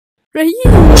Right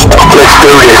here. Let's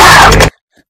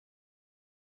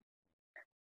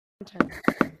do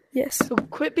this. Yes. So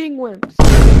quit being wimps.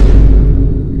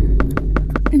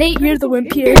 Nate, you're the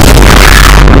wimp here.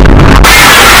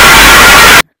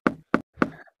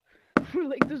 We're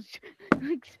like those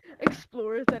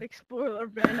explorers that explore a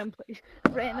random place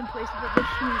where they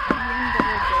shouldn't be in that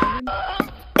are going.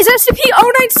 It's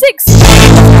SCP-096!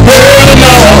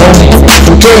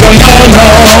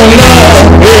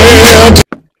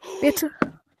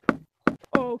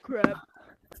 Oh crap.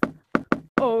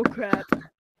 Oh crap.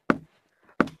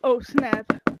 Oh snap.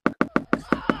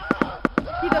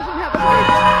 He doesn't have a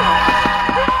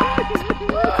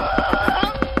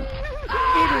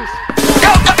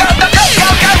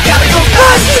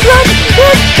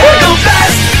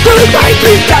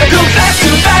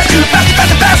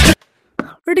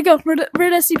Where'd it go? Where'd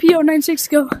SCP-096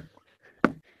 go?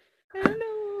 I don't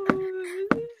know.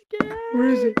 Where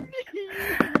is it?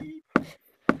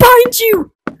 Behind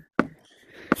you!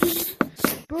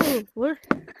 Bro, what?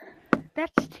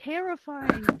 That's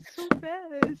terrifying. So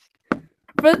fast.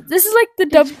 But this is like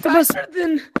It's faster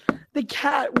than the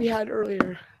cat we had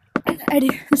earlier.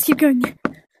 Eddie, let's keep going.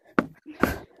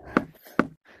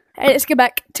 Eddie, let's get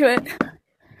back to it.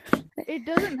 It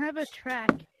doesn't have a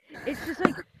track. It's just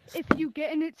like if you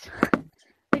get in its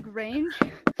like range,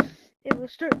 it will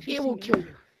start. It will kill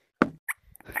you.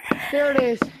 There it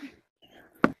is.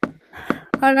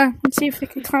 Hold on, let's see if we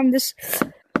can climb this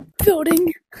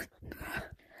building.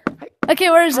 Okay,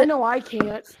 where is it? I know I can't.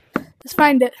 Let's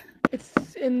find it.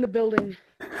 It's in the building.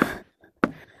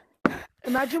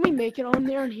 Imagine we make it on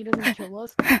there and he doesn't kill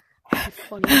us. It's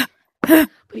funny. But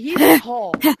he's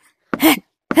tall.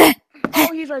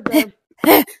 Oh, he's right there.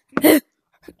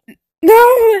 No,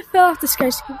 I fell off the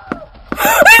skyscraper.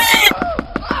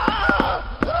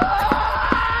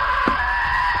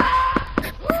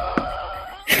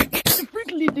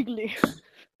 Friggly diggly.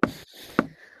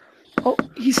 Oh,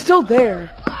 he's still there.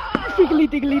 Friggly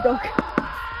diggly dog.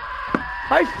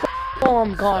 Oh,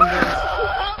 I'm gone, man.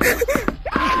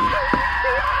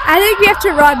 I think we have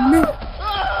to run.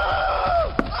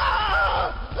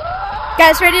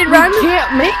 Guys, ready to run? We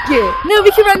can't make it. No,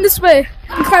 we can run this way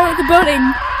and climb up the building.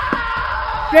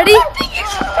 Ready? That thing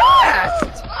is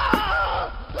fast.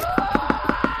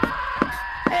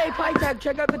 Hey, Gtag,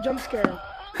 check out the jump scare.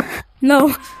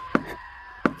 No.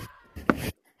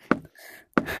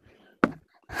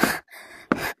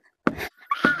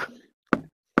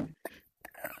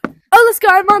 Oh, let's go!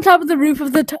 I'm on top of the roof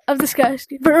of the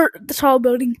skyscraper, the tall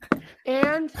building.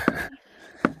 And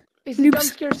is the jump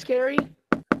scare scary?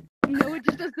 No, it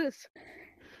just does this.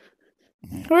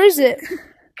 Where is it?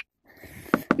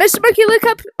 Mr. Monkey, look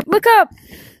up! Look up!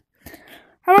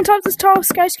 I'm on top of this tall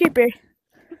skyscraper.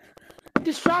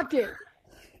 Distract it.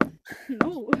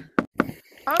 No.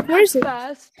 Where is it?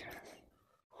 Fast.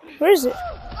 Where is it?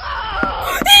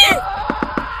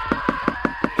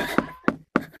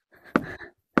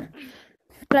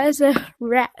 That is a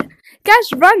rat.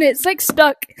 Guys, run! It's like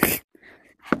stuck.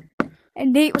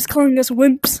 And Nate was calling us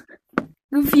wimps.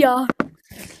 Goofy.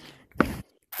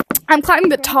 I'm climbing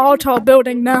the tall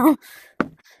building now.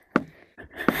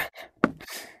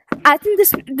 I think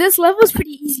this level is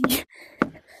pretty easy.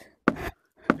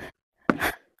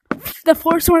 The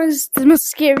fourth one is the most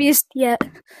scariest yet.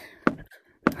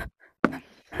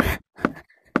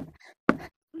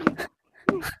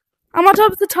 I'm on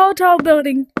top of the tall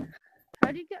building.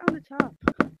 How do you get on the top?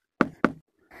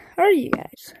 Where are you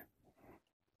guys?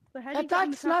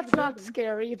 That's not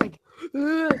scary. It's like,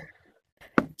 ugh.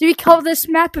 Do we call this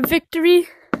map a victory?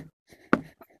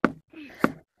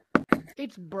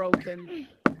 It's broken.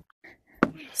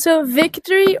 So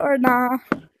victory or nah?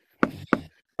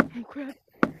 Oh crap.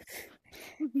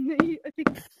 Nate, I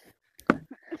think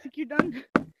you're done.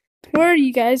 Where are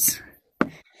you guys?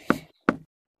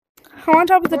 I'm on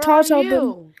top of the tall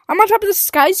building. I'm on top of the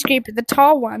skyscraper, the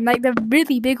tall one, like the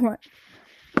really big one.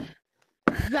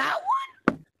 That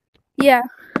one? Yeah.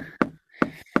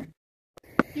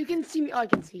 You can see me. Oh, I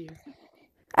can see you.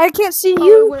 I can't see Oh,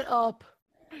 you. it went up.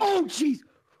 Oh, jeez.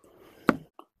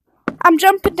 I'm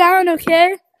jumping down,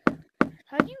 okay?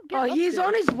 How do you get up He's there?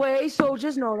 on his way, so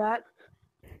just know that.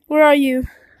 Where are you?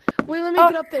 Wait, let me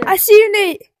get up there. I see you,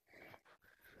 Nate.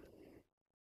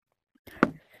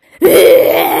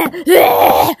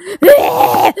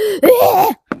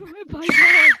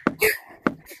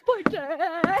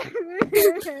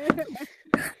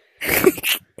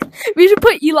 We should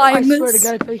put Eli in this. I swear to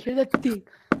God, if I hear that thing.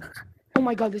 Oh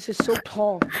my God, this is so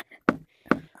tall.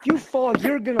 If you fall,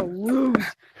 you're gonna lose.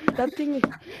 That thing.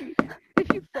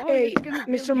 If you fall, Hey, it's gonna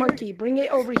Mr. Monkey, bring it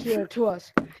over here to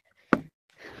us.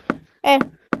 Hey.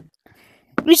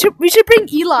 We should bring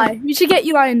Eli. We should get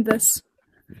Eli in this.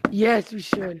 Yes, we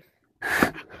should.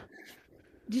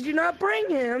 Did you not bring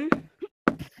him?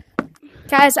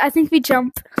 Guys, I think we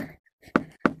jump.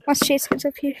 Once Chase gets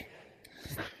up here.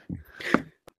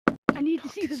 I need to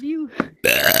see the view.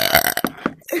 That's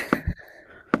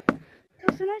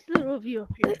a nice little view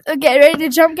up here. Okay, ready to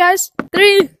jump, guys?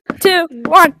 3, 2,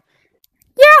 1.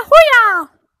 Yeah, hoo-yah!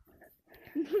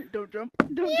 Don't jump.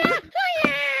 Don't jump.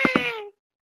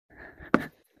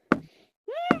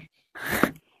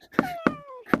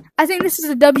 I think this is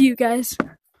a W, guys.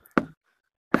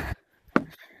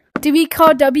 Do we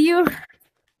call W?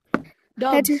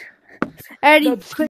 Dubs. Alrighty, Dubs.